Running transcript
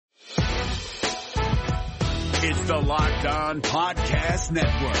It's the Locked On Podcast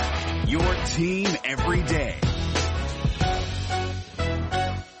Network, your team every day.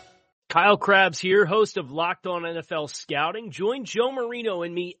 Kyle Krabs here, host of Locked On NFL Scouting. Join Joe Marino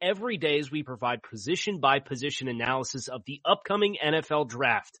and me every day as we provide position-by-position analysis of the upcoming NFL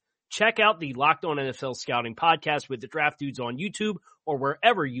Draft. Check out the Locked On NFL Scouting podcast with the Draft Dudes on YouTube or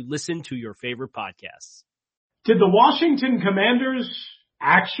wherever you listen to your favorite podcasts. Did the Washington Commanders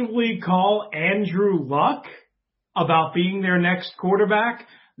actually call Andrew Luck about being their next quarterback?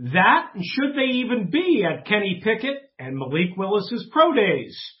 That, should they even be at Kenny Pickett and Malik Willis's pro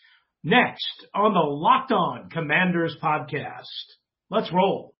days? Next on the Locked On Commanders podcast. Let's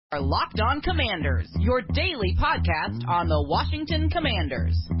roll. Our Locked On Commanders, your daily podcast on the Washington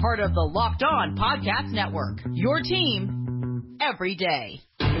Commanders. Part of the Locked On Podcast Network, your team every day.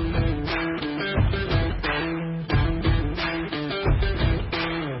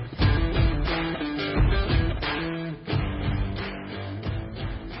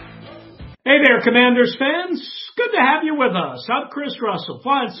 Hey there, Commanders fans. Good to have you with us. I'm Chris Russell,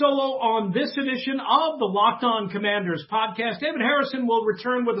 flying solo on this edition of the Locked On Commanders podcast. David Harrison will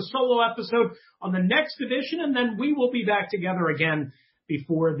return with a solo episode on the next edition, and then we will be back together again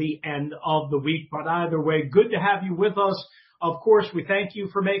before the end of the week. But either way, good to have you with us. Of course, we thank you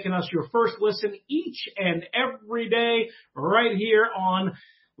for making us your first listen each and every day right here on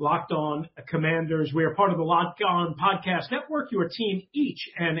Locked On Commanders. We are part of the Locked On Podcast Network, your team each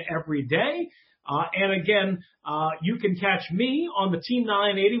and every day. And again, you can catch me on the Team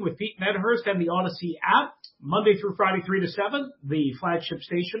 980 with Pete Medhurst and the Odyssey app, Monday through Friday, 3 to 7, the flagship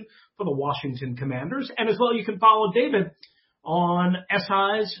station for the Washington Commanders. And as well, you can follow David on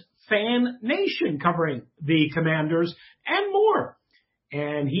SI's Fan Nation, covering the Commanders and more.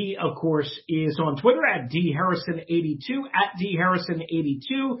 And he, of course, is on Twitter at DHarrison82, at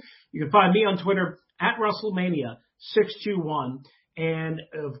DHarrison82. You can find me on Twitter at WrestleMania621. And,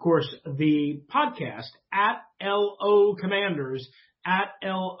 of course, the podcast at LO Commanders, at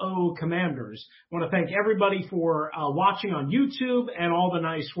LO Commanders. I want to thank everybody for watching on YouTube and all the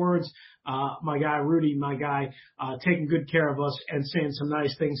nice words. My guy, Rudy, taking good care of us and saying some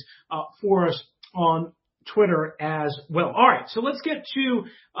nice things for us on Twitter as well. All right, so let's get to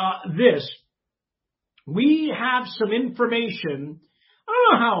this. We have some information. I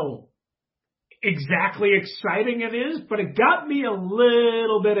don't know how exactly exciting it is, but it got me a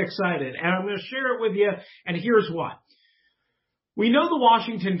little bit excited, and I'm going to share it with you, and here's why. We know the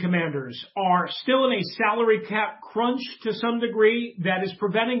Washington Commanders are still in a salary cap crunch to some degree that is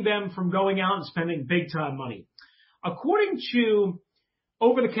preventing them from going out and spending big-time money. According to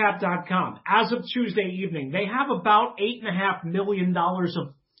overthecap.com, as of Tuesday evening, they have about $8.5 million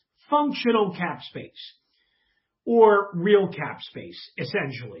of functional cap space, or real cap space,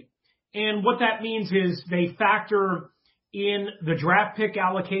 essentially. And what that means is they factor in the draft pick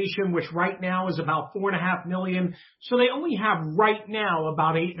allocation, which right now is about $4.5 million. So they only have right now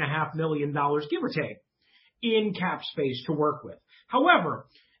about $8.5 million, give or take, in cap space to work with. However,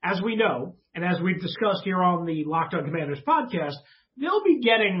 as we know, and as we've discussed here on the Locked On Commanders podcast, they'll be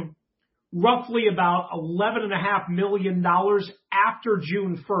getting roughly about $11.5 million after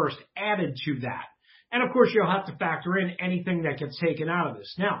June 1st added to that. And of course, you'll have to factor in anything that gets taken out of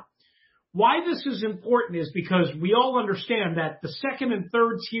this. Now, why this is important is because we all understand that the second and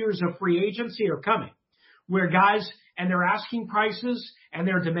third tiers of free agency are coming, where guys and their asking prices and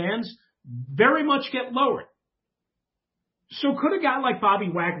their demands very much get lowered. So could a guy like Bobby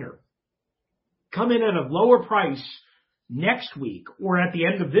Wagner come in at a lower price next week or at the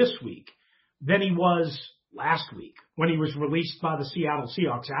end of this week than he was last week when he was released by the Seattle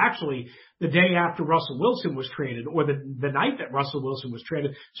Seahawks? Actually, the day after Russell Wilson was traded, or the night that Russell Wilson was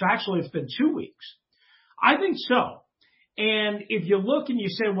traded. So actually, it's been 2 weeks. I think so. And if you look and you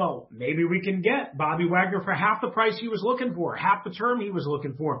say, well, maybe we can get Bobby Wagner for half the price he was looking for, half the term he was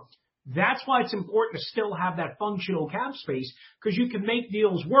looking for. That's why it's important to still have that functional cap space, because you can make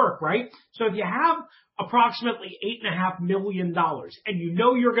deals work, right? So if you have approximately $8.5 million and you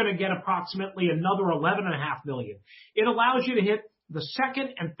know you're going to get approximately another $11.5 million, it allows you to hit the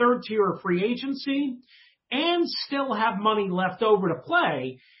second and third tier of free agency and still have money left over to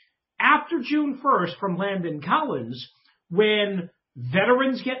play after June 1st from Landon Collins, when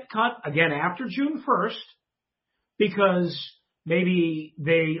veterans get cut again after June 1st because maybe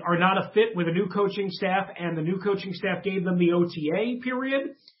they are not a fit with a new coaching staff and the new coaching staff gave them the OTA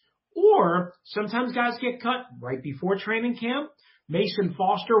period. Or sometimes guys get cut right before training camp. Mason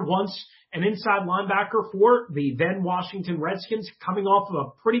Foster, once an inside linebacker for the then Washington Redskins, coming off of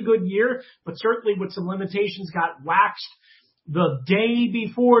a pretty good year, but certainly with some limitations, got waxed the day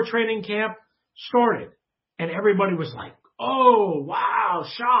before training camp started. And everybody was like, oh, wow,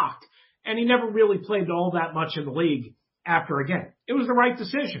 shocked. And he never really played all that much in the league after again. It was the right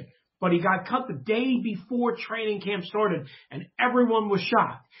decision. But he got cut the day before training camp started, and everyone was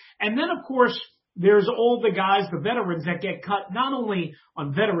shocked. And then, of course, there's all the guys, the veterans, that get cut not only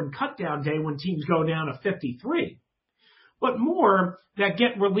on veteran cutdown day when teams go down to 53, but more that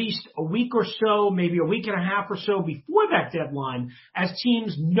get released a week or so, maybe a week and a half or so before that deadline, as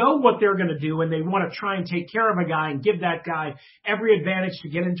teams know what they're going to do and they want to try and take care of a guy and give that guy every advantage to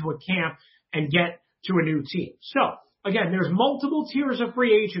get into a camp and get to a new team. So, again, there's multiple tiers of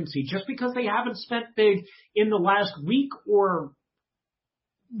free agency. Just because they haven't spent big in the last week or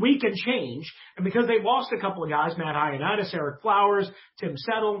week and change, and because they lost a couple of guys, Matt Ioannidis, Eric Flowers, Tim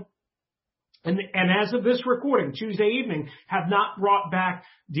Settle, and as of this recording, Tuesday evening, have not brought back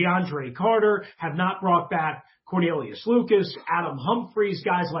DeAndre Carter, have not brought back Cornelius Lucas, Adam Humphries,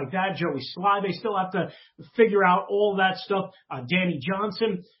 guys like that, Joey Sly. They still have to figure out all that stuff. Danny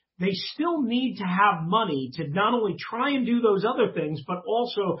Johnson. They still need to have money to not only try and do those other things, but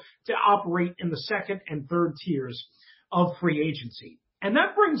also to operate in the second and third tiers of free agency. And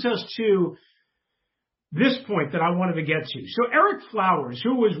that brings us to this point that I wanted to get to. So Eric Flowers,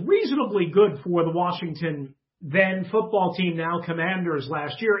 who was reasonably good for the Washington then football team, now Commanders,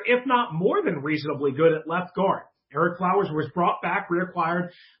 last year, if not more than reasonably good at left guard. Eric Flowers was brought back, reacquired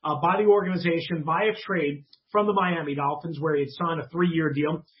by the organization via trade from the Miami Dolphins, where he had signed a 3-year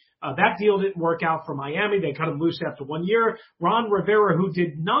deal. That deal didn't work out for Miami. They cut him loose after 1 year. Ron Rivera, who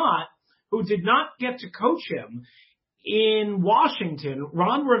did not get to coach him in Washington,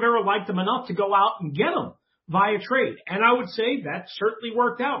 Ron Rivera liked him enough to go out and get him via trade. And I would say that certainly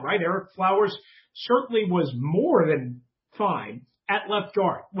worked out, right? Eric Flowers certainly was more than fine at left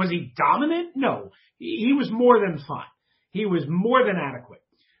guard. Was he dominant? No. He was more than fine. He was more than adequate.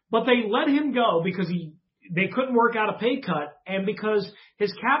 But they let him go because they couldn't work out a pay cut, and because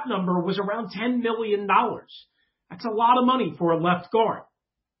his cap number was around $10 million. That's a lot of money for a left guard.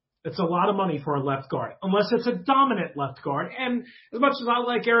 It's a lot of money for a left guard, unless it's a dominant left guard. And as much as I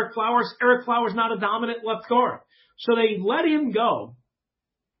like Eric Flowers not a dominant left guard. So they let him go,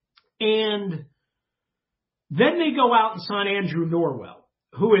 and then they go out and sign Andrew Norwell,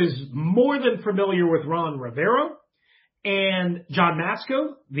 who is more than familiar with Ron Rivera and John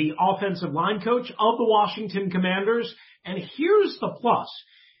Matsko, the offensive line coach of the Washington Commanders. And here's the plus.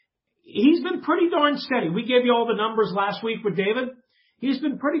 He's been pretty darn steady. We gave you all the numbers last week with David. He's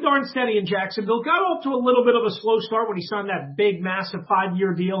been pretty darn steady in Jacksonville. Got off to a little bit of a slow start when he signed that big, massive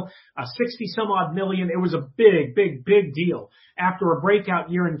 5-year deal, 60-some-odd million. It was a big, big, big deal after a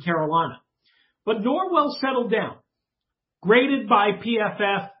breakout year in Carolina. But Norwell settled down. Graded by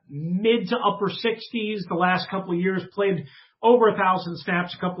PFF, mid to upper 60s the last couple of years, played over 1,000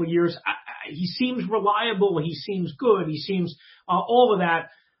 snaps a couple of years. He seems reliable. He seems good. He seems all of that.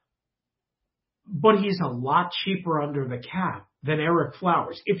 But he's a lot cheaper under the cap than Eric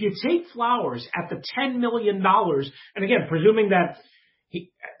Flowers. If you take Flowers at the $10 million, and again, presuming that he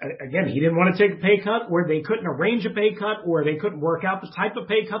didn't want to take a pay cut, or they couldn't arrange a pay cut, or they couldn't work out the type of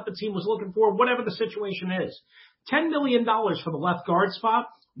pay cut the team was looking for, whatever the situation is. $10 million for the left guard spot.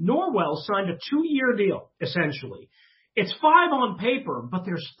 Norwell signed a 2-year deal, essentially. It's 5 on paper, but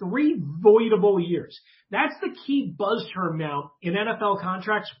there's 3 voidable years. That's the key buzz term now in NFL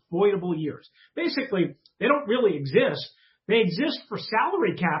contracts, voidable years. Basically, they don't really exist. They exist for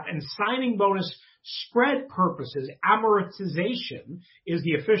salary cap and signing bonus spread purposes. Amortization is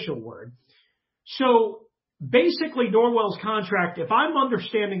the official word. So basically, Norwell's contract, if I'm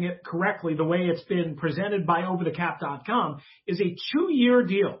understanding it correctly, the way it's been presented by overthecap.com, is a 2-year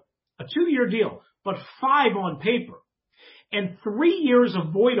deal. A 2-year deal, but 5 on paper. And 3 years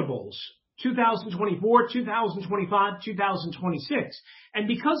of voidables, 2024, 2025, 2026. And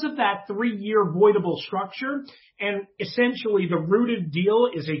because of that 3-year voidable structure, and essentially the rooted deal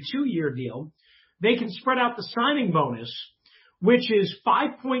is a 2-year deal, they can spread out the signing bonus, which is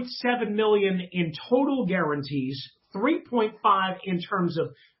 $5.7 million in total guarantees, $3.5 in terms of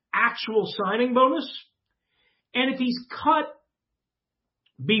actual signing bonus. And if he's cut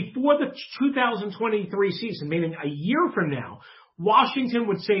before the 2023 season, meaning a year from now, Washington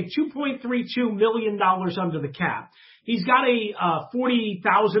would save $2.32 million under the cap. He's got a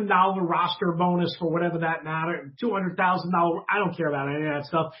 $40,000 roster bonus for whatever that matter, $200,000. I don't care about any of that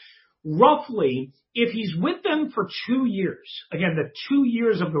stuff. Roughly, if he's with them for 2 years, again, the 2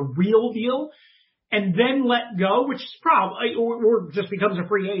 years of the real deal, and then let go, which is probably, or just becomes a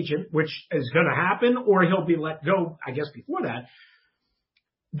free agent, which is going to happen, or he'll be let go, I guess, before that,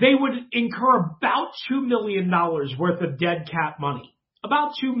 they would incur about $2 million worth of dead cap money.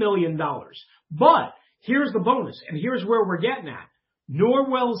 About $2 million. But here's the bonus, and here's where we're getting at.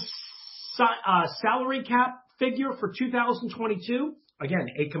 Norwell's salary cap figure for 2022, again,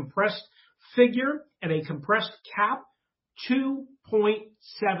 a compressed figure and a compressed cap,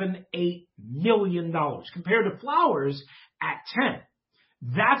 $2.78 million compared to Flowers at 10.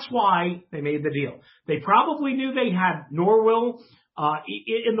 That's why they made the deal. They probably knew they had Norwell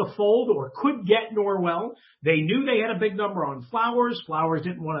in the fold or could get Norwell. They knew they had a big number on Flowers. Flowers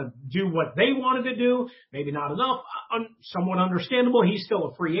didn't want to do what they wanted to do. Maybe not enough. Somewhat understandable. He's still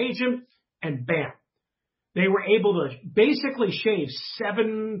a free agent. And bam. They were able to basically shave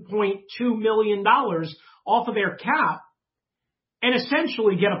 $7.2 million off of their cap and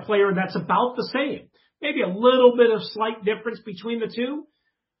essentially get a player that's about the same. Maybe a little bit of slight difference between the two,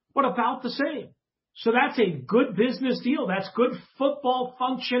 but about the same. So that's a good business deal. That's good football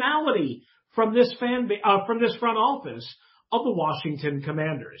functionality from this front office of the Washington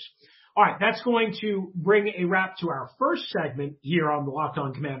Commanders. All right, that's going to bring a wrap to our first segment here on the Locked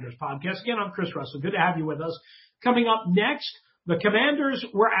On Commanders podcast. Again, I'm Chris Russell. Good to have you with us. Coming up next, the Commanders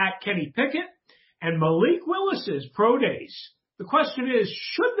were at Kenny Pickett and Malik Willis's pro days. The question is,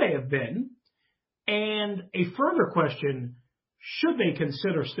 should they have been? And a further question, should they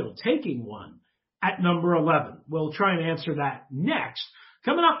consider still taking one at number 11? We'll try and answer that next.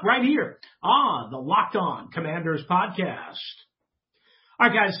 Coming up right here on the Locked On Commanders podcast. All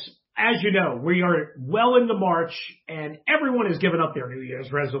right, guys, as you know, we are well into March, and everyone has given up their New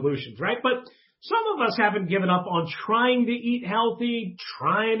Year's resolutions, right? But some of us haven't given up on trying to eat healthy,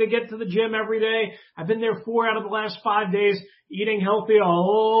 trying to get to the gym every day. I've been there 4 out of the last 5 days. Eating healthy, a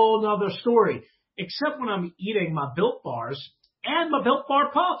whole nother story. Except when I'm eating my Built Bars and my Built Bar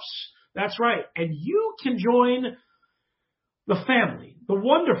Puffs. That's right. And you can join the family, the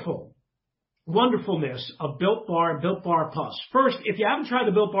wonderfulness of Built Bar and Built Bar Puffs. First, if you haven't tried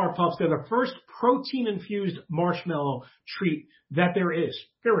the Built Bar Puffs, they're the first protein-infused marshmallow treat that there is,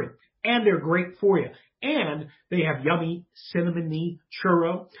 period. And they're great for you. And they have yummy cinnamony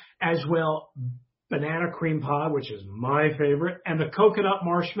churro, as well banana cream pie, which is my favorite, and the coconut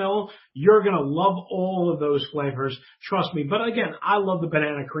marshmallow. You're going to love all of those flavors. Trust me. But again, I love the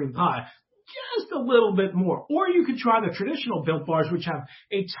banana cream pie just a little bit more. Or you could try the traditional Built Bars, which have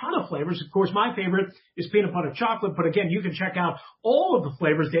a ton of flavors. Of course, my favorite is peanut butter chocolate. But again, you can check out all of the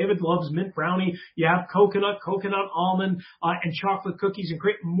flavors. David loves mint brownie. You have coconut almond, and chocolate cookies, and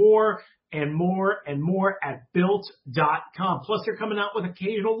create more and more and more at Built.com. Plus, they're coming out with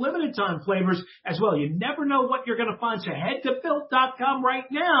occasional limited time flavors as well. You never know what you're going to find. So head to Built.com right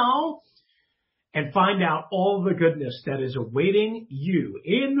now and find out all the goodness that is awaiting you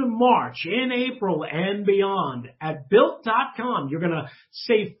in March, in April, and beyond. At Built.com, you're going to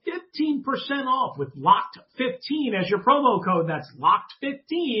save 15% off with Locked15 as your promo code. That's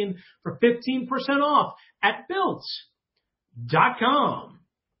Locked15 for 15% off at Built.com.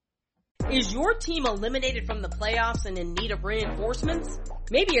 Is your team eliminated from the playoffs and in need of reinforcements?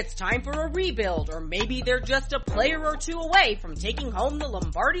 Maybe it's time for a rebuild, or maybe they're just a player or two away from taking home the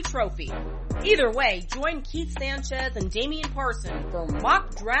Lombardi Trophy. Either way, join Keith Sanchez and Damian Parson for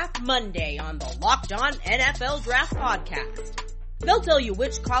Mock Draft Monday on the Locked On NFL Draft Podcast. They'll tell you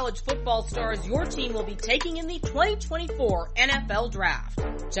which college football stars your team will be taking in the 2024 NFL Draft.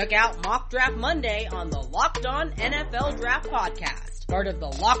 Check out Mock Draft Monday on the Locked On NFL Draft Podcast, part of the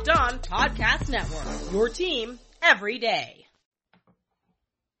Locked On Podcast Network. Your team every day.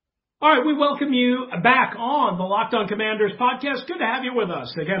 All right, we welcome you back on the Locked On Commanders podcast. Good to have you with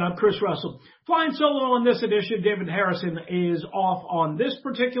us. Again, I'm Chris Russell. Flying solo on this edition. David Harrison is off on this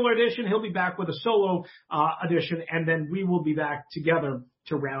particular edition. He'll be back with a solo edition, and then we will be back together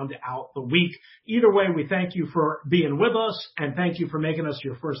to round out the week. Either way, we thank you for being with us, and thank you for making us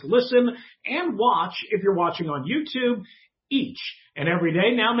your first listen and watch if you're watching on YouTube each and every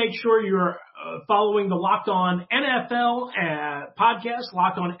day. Now make sure you're following the Locked On NFL podcast,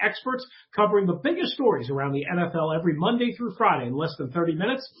 Locked On Experts, covering the biggest stories around the NFL every Monday through Friday in less than 30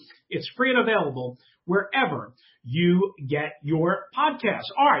 minutes. It's free and available wherever you get your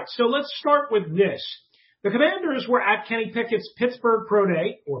podcasts. All right, so let's start with this. The Commanders were at Kenny Pickett's Pittsburgh Pro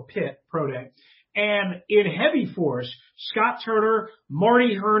Day, or Pitt Pro Day, and in heavy force, Scott Turner,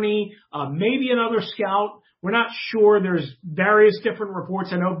 Marty Herney, maybe another scout. We're not sure. There's various different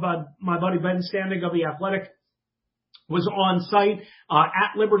reports. I know my buddy Ben Standing of The Athletic was on site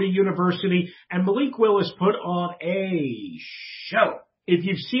at Liberty University, and Malik Willis put on a show. If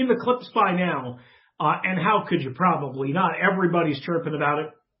you've seen the clips by now, and how could you probably not? Everybody's chirping about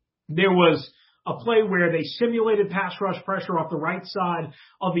it. There was a play where they simulated pass rush pressure off the right side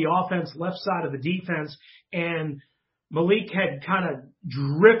of the offense, left side of the defense, and Malik had kind of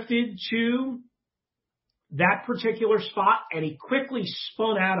drifted to that particular spot, and he quickly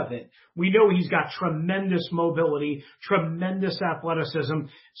spun out of it. We know he's got tremendous mobility, tremendous athleticism.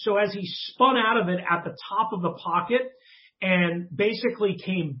 So as he spun out of it at the top of the pocket and basically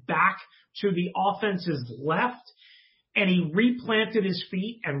came back to the offense's left, and he replanted his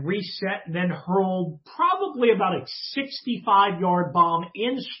feet and reset and then hurled probably about a 65-yard bomb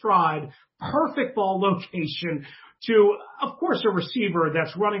in stride, perfect ball location to, of course, a receiver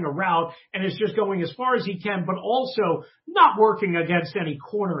that's running a route and is just going as far as he can, but also not working against any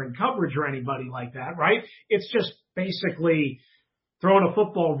corner in coverage or anybody like that, right? It's just basically throwing a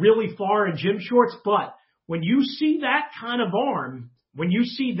football really far in gym shorts. But when you see that kind of arm,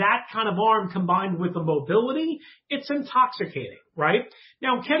 combined with the mobility, it's intoxicating, right?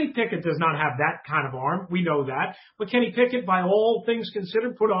 Now, Kenny Pickett does not have that kind of arm. We know that. But Kenny Pickett, by all things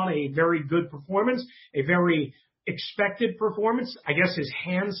considered, put on a very good performance, a very expected performance. I guess his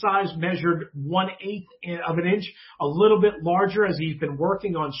hand size measured 1/8 of an inch, a little bit larger as he's been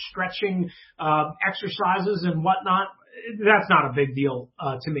working on stretching exercises and whatnot. That's not a big deal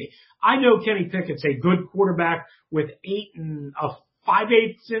to me. I know Kenny Pickett's a good quarterback with 8 and a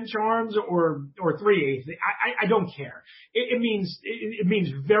 5/8 inch arms or 3/8. I don't care. It means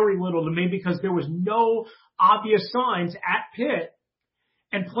very little to me because there was no obvious signs at Pitt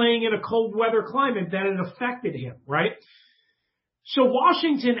and playing in a cold weather climate that it affected him, right? So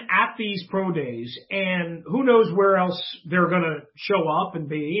Washington at these pro days, and who knows where else they're going to show up and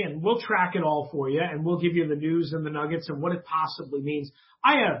be, and we'll track it all for you, and we'll give you the news and the nuggets and what it possibly means.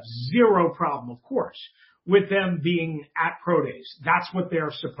 I have zero problem, of course, with them being at pro days. That's what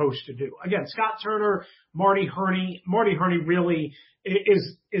they're supposed to do. Again, Scott Turner, Marty Hurney really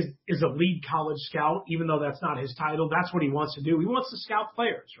is a lead college scout, even though that's not his title. That's what he wants to do. He wants to scout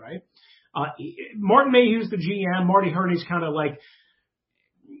players, right? Martin Mayhew's the GM. Marty Hurney's kind of like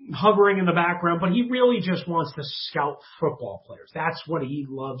hovering in the background, but he really just wants to scout football players. That's what he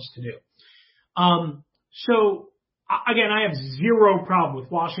loves to do. So again, I have zero problem with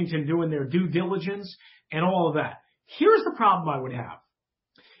Washington doing their due diligence and all of that. Here's the problem I would have.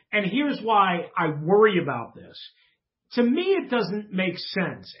 And here's why I worry about this. To me, it doesn't make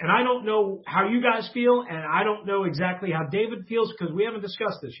sense. And I don't know how you guys feel, and I don't know exactly how David feels because we haven't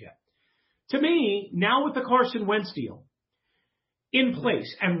discussed this yet. To me, now with the Carson Wentz deal in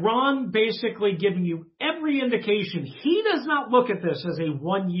place, and Ron basically giving you every indication he does not look at this as a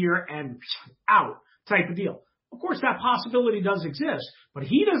 1 year and out type of deal. Of course, that possibility does exist, but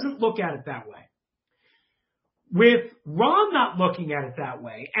he doesn't look at it that way. With Ron not looking at it that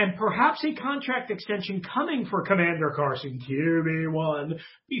way, and perhaps a contract extension coming for Commander Carson, QB1,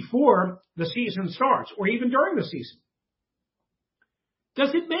 before the season starts, or even during the season,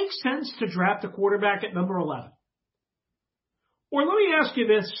 does it make sense to draft a quarterback at number 11? Or let me ask you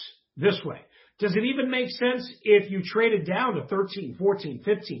this way. Does it even make sense if you traded down to 13, 14,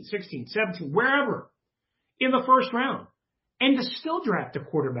 15, 16, 17, wherever in the first round, and to still draft a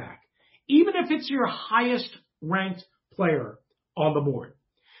quarterback, even if it's your highest ranked player on the board?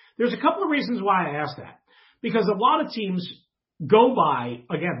 There's a couple of reasons why I ask that. Because a lot of teams go by,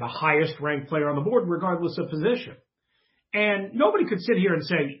 again, the highest ranked player on the board, regardless of position. And nobody could sit here and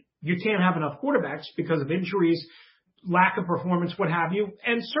say you can't have enough quarterbacks because of injuries, lack of performance, what have you,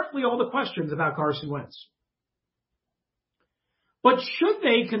 and certainly all the questions about Carson Wentz. But should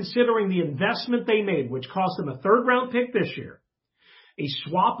they, considering the investment they made, which cost them a third-round pick this year, a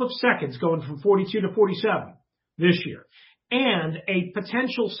swap of seconds going from 42 to 47 this year, and a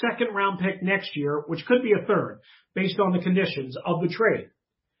potential second-round pick next year, which could be a third, based on the conditions of the trade,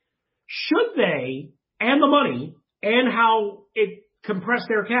 should they, and the money, and how it compressed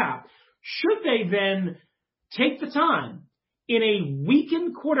their cap, should they then take the time in a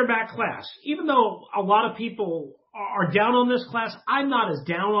weakened quarterback class? Even though a lot of people are down on this class, I'm not as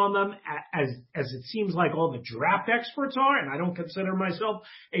down on them as it seems like all the draft experts are, and I don't consider myself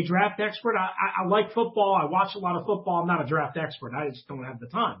a draft expert. I like football. I watch a lot of football. I'm not a draft expert. I just don't have the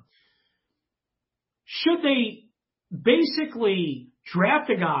time. Should they basically draft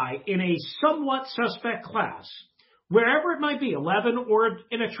a guy in a somewhat suspect class, wherever it might be, 11 or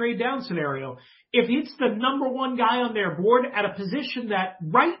in a trade down scenario, if it's the number one guy on their board at a position that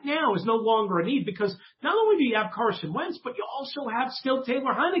right now is no longer a need, because not only do you have Carson Wentz, but you also have still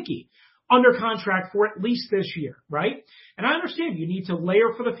Taylor Heineke under contract for at least this year, right? And I understand you need to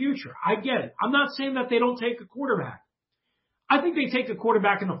layer for the future. I get it. I'm not saying that they don't take a quarterback. I think they take a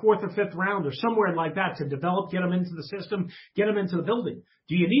quarterback in the 4th or 5th round or somewhere like that to develop, get them into the system, get them into the building.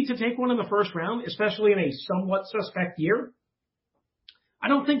 Do you need to take one in the first round, especially in a somewhat suspect year? I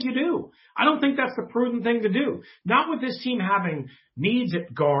don't think you do. I don't think that's the prudent thing to do. Not with this team having needs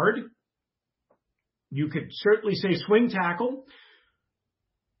at guard, You could certainly say swing tackle.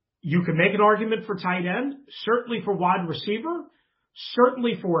 You could make an argument for tight end, certainly for wide receiver,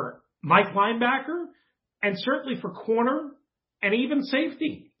 certainly for Mike linebacker, and certainly for corner and even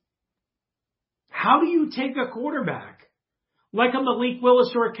safety. How do you take a quarterback like a Malik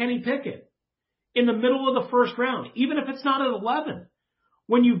Willis or a Kenny Pickett in the middle of the first round, even if it's not at 11?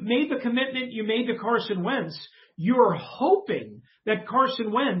 When you've made the commitment you made to Carson Wentz, you're hoping that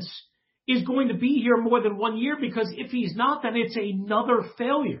Carson Wentz is going to be here more than 1 year, because if he's not, then it's another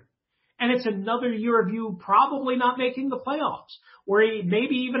failure. And it's another year of you probably not making the playoffs, or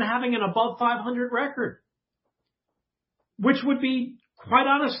maybe even having an above 500 record, which would be, quite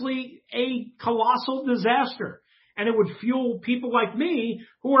honestly, a colossal disaster. And it would fuel people like me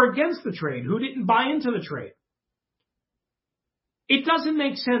who are against the trade, who didn't buy into the trade. It doesn't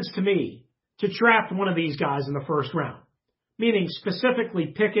make sense to me to draft one of these guys in the first round, meaning specifically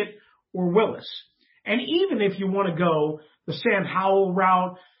Pickett or Willis. And even if you want to go the Sam Howell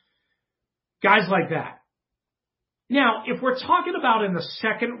route, guys like that. Now, if we're talking about in the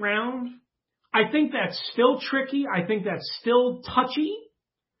second round, I think that's still tricky. I think that's still touchy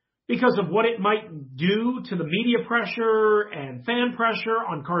because of what it might do to the media pressure and fan pressure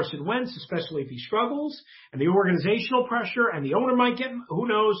on Carson Wentz, especially if he struggles, and the organizational pressure, and the owner might get him, who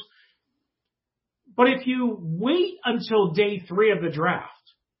knows. But if you wait until day 3 of the draft,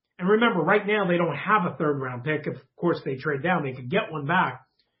 and remember, right now they don't have a third round pick. Of course, they trade down. They could get one back.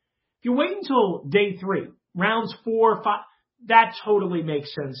 If you wait until day 3, rounds 4, 5, that totally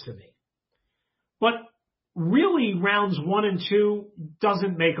makes sense to me. But really, rounds 1 and 2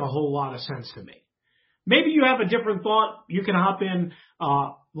 doesn't make a whole lot of sense to me. Maybe you have a different thought. You can hop in,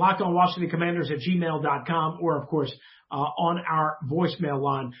 LockedOnWashingtonCommanders@gmail.com, or, of course, on our voicemail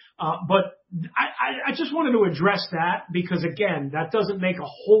line. But I just wanted to address that because, again, that doesn't make a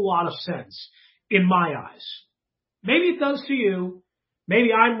whole lot of sense in my eyes. Maybe it does to you.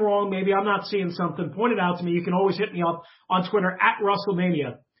 Maybe I'm wrong. Maybe I'm not seeing something. Point it out to me. You can always hit me up on Twitter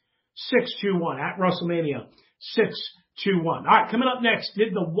 @WrestleMania621, @WrestleMania621. All right, coming up next,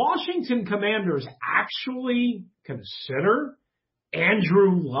 did the Washington Commanders actually consider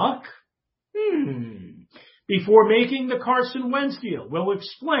Andrew Luck? Before making the Carson Wentz deal? We'll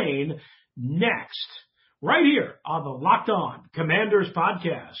explain next, right here on the Locked On Commanders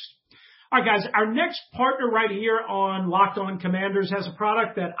podcast. All right, guys, our next partner right here on Locked On Commanders has a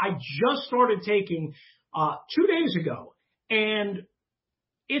product that I just started taking 2 days ago, and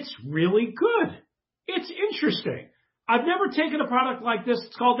it's really good. It's interesting. I've never taken a product like this.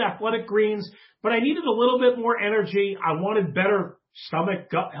 It's called Athletic Greens, but I needed a little bit more energy. I wanted better stomach,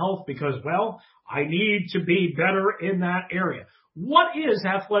 gut health because, well, I need to be better in that area. What is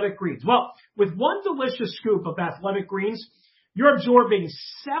Athletic Greens? Well, with one delicious scoop of Athletic Greens, you're absorbing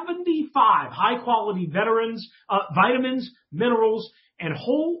 75 high-quality vitamins, minerals, and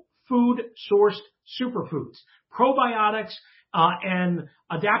whole food sourced superfoods, probiotics, and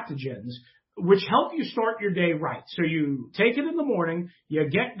adaptogens, which help you start your day right. So you take it in the morning, you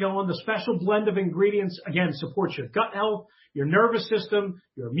get going. The special blend of ingredients, again, supports your gut health, your nervous system,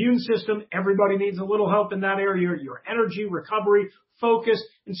 your immune system. Everybody needs a little help in that area, your energy, recovery, focus.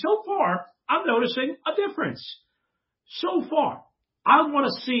 And so far, I'm noticing a difference. So far, I want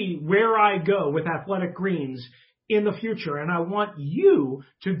to see where I go with Athletic Greens in the future, and I want you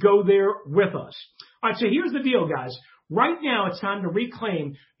to go there with us. All right, so here's the deal, guys. Right now, it's time to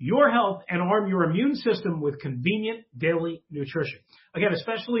reclaim your health and arm your immune system with convenient daily nutrition. Again,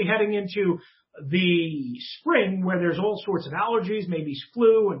 especially heading into the spring where there's all sorts of allergies, maybe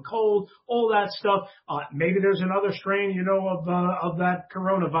flu and cold, all that stuff. Maybe there's another strain, of that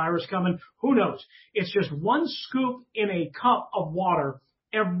coronavirus coming. Who knows? It's just one scoop in a cup of water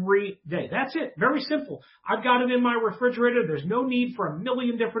every day. That's it. Very simple. I've got it in my refrigerator. There's no need for a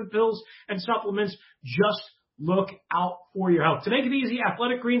million different pills and supplements. Just look out for your health. To make it easy,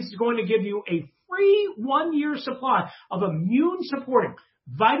 Athletic Greens is going to give you a free 1-year supply of immune-supporting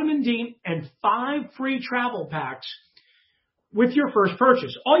vitamin D and 5 free travel packs with your first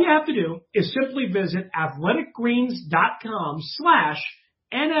purchase. All you have to do is simply visit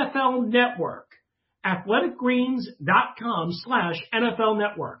athleticgreens.com/NFL Network. athleticgreens.com/NFL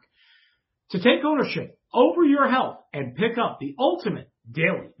Network to take ownership over your health and pick up the ultimate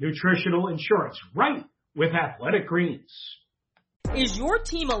daily nutritional insurance right with Athletic Greens. Is your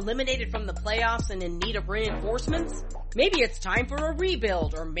team eliminated from the playoffs and in need of reinforcements? Maybe it's time for a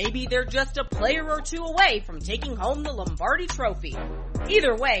rebuild, or maybe they're just a player or two away from taking home the Lombardi Trophy.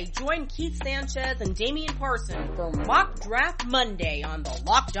 Either way, join Keith Sanchez and Damian Parson for Mock Draft Monday on the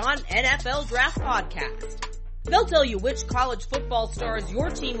Locked On NFL Draft Podcast. They'll tell you which college football stars your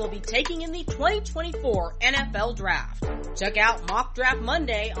team will be taking in the 2024 NFL Draft. Check out Mock Draft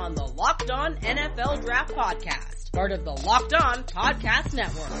Monday on the Locked On NFL Draft Podcast, part of the Locked On Podcast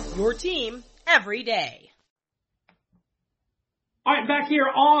Network, your team every day. All right, back here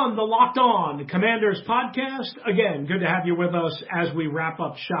on the Locked On Commanders podcast. Again, good to have you with us as we wrap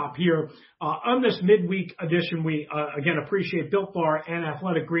up shop here. On this midweek edition, we again appreciate Built Bar and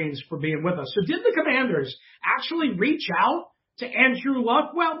Athletic Greens for being with us. So did the Commanders actually reach out to Andrew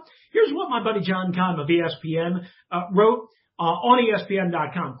Luck? Well, here's what my buddy John Keim of ESPN wrote on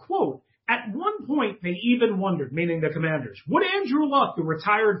ESPN.com. Quote, at one point, they even wondered, meaning the Commanders, would Andrew Luck, the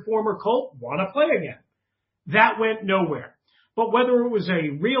retired former Colt, want to play again? That went nowhere. But whether it was a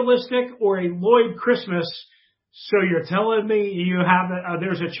realistic or a Lloyd Christmas, so you're telling me you have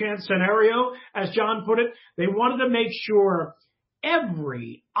there's a chance scenario, as John put it, they wanted to make sure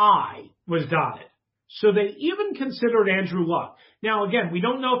every I was dotted. So they even considered Andrew Luck. Now, again, we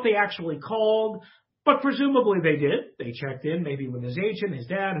don't know if they actually called, but presumably they did. They checked in maybe with his agent, his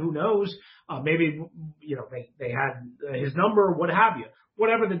dad, who knows. Maybe, they had his number, what have you,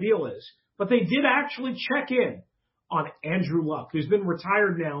 whatever the deal is. But they did actually check in on Andrew Luck, who's been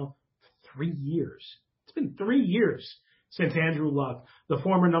retired now 3 years. It's been 3 years since Andrew Luck, the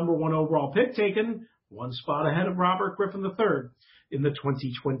former number 1 overall pick, taken one spot ahead of Robert Griffin III in the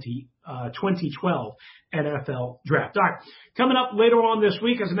 2012 NFL Draft. All right, coming up later on this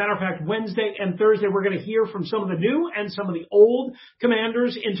week, as a matter of fact, Wednesday and Thursday, we're going to hear from some of the new and some of the old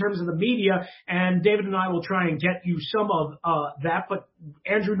Commanders in terms of the media, and David and I will try and get you some of that. But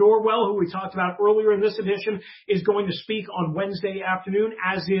Andrew Norwell, who we talked about earlier in this edition, is going to speak on Wednesday afternoon,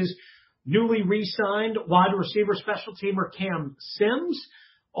 as is newly re-signed wide receiver special teamer Cam Sims.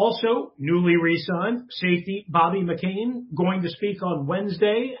 Also, newly re-signed safety Bobby McCain, going to speak on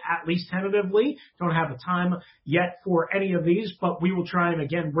Wednesday, at least tentatively. Don't have a time yet for any of these, but we will try and,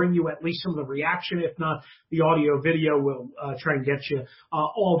 again, bring you at least some of the reaction. If not, the audio video will try and get you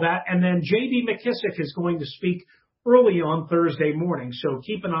all that. And then J.D. McKissick is going to speak early on Thursday morning, so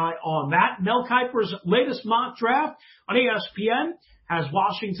keep an eye on that. Mel Kiper's latest mock draft on ESPN has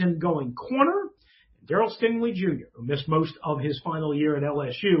Washington going corner. Darryl Stingley Jr., who missed most of his final year at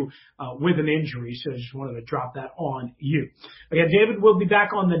LSU with an injury, so I just wanted to drop that on you. Again, David will be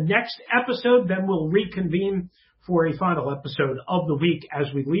back on the next episode, then we'll reconvene for a final episode of the week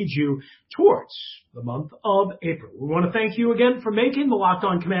as we lead you towards the month of April. We want to thank you again for making the Locked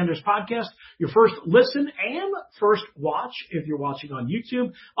On Commanders podcast your first listen and first watch, if you're watching on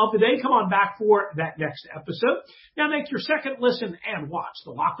YouTube, of the day. Come on back for that next episode. Now make your second listen and watch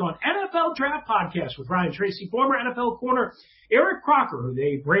the Locked On NFL Draft podcast with Ryan Tracy, former NFL corner Eric Crocker, who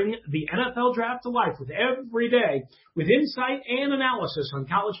they bring the NFL Draft to life with every day with insight and analysis on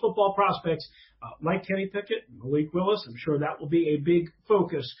college football prospects like Kenny Pickett and Malik Willis. I'm sure that will be a big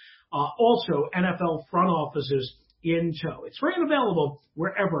focus. Also, NFL front offices in tow. It's free and available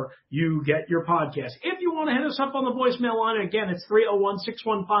wherever you get your podcast. If you want to hit us up on the voicemail line, again, it's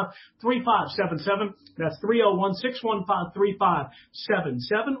 301-615-3577. That's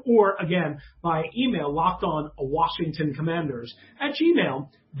 301-615-3577. Or, again, by email,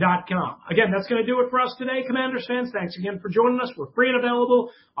 lockedonwashingtoncommanders@gmail.com. Again, that's going to do it for us today, Commanders fans. Thanks again for joining us. We're free and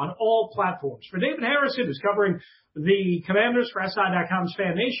available on all platforms. For David Harrison, who's covering the Commanders for SI.com's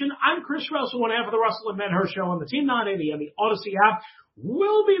Fan Nation, I'm Chris Russell, one half of the Russell and Medhurst Show on the Team 980 and the Odyssey app.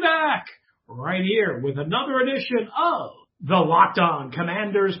 We'll be back right here with another edition of the Locked On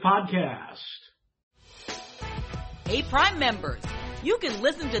Commanders podcast. Hey, Prime members, you can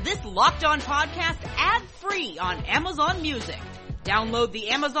listen to this Locked On podcast ad-free on Amazon Music. Download the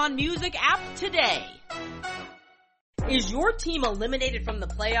Amazon Music app today. Is your team eliminated from the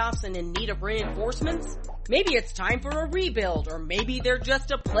playoffs and in need of reinforcements? Maybe it's time for a rebuild, or maybe they're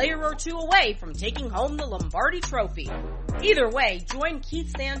just a player or two away from taking home the Lombardi Trophy. Either way, join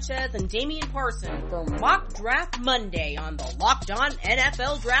Keith Sanchez and Damian Parson for Mock Draft Monday on the Locked On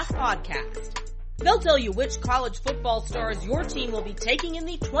NFL Draft Podcast. They'll tell you which college football stars your team will be taking in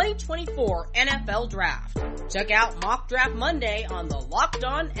the 2024 NFL Draft. Check out Mock Draft Monday on the Locked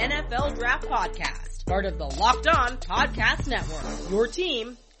On NFL Draft Podcast, part of the Locked On Podcast Network, your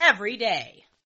team every day.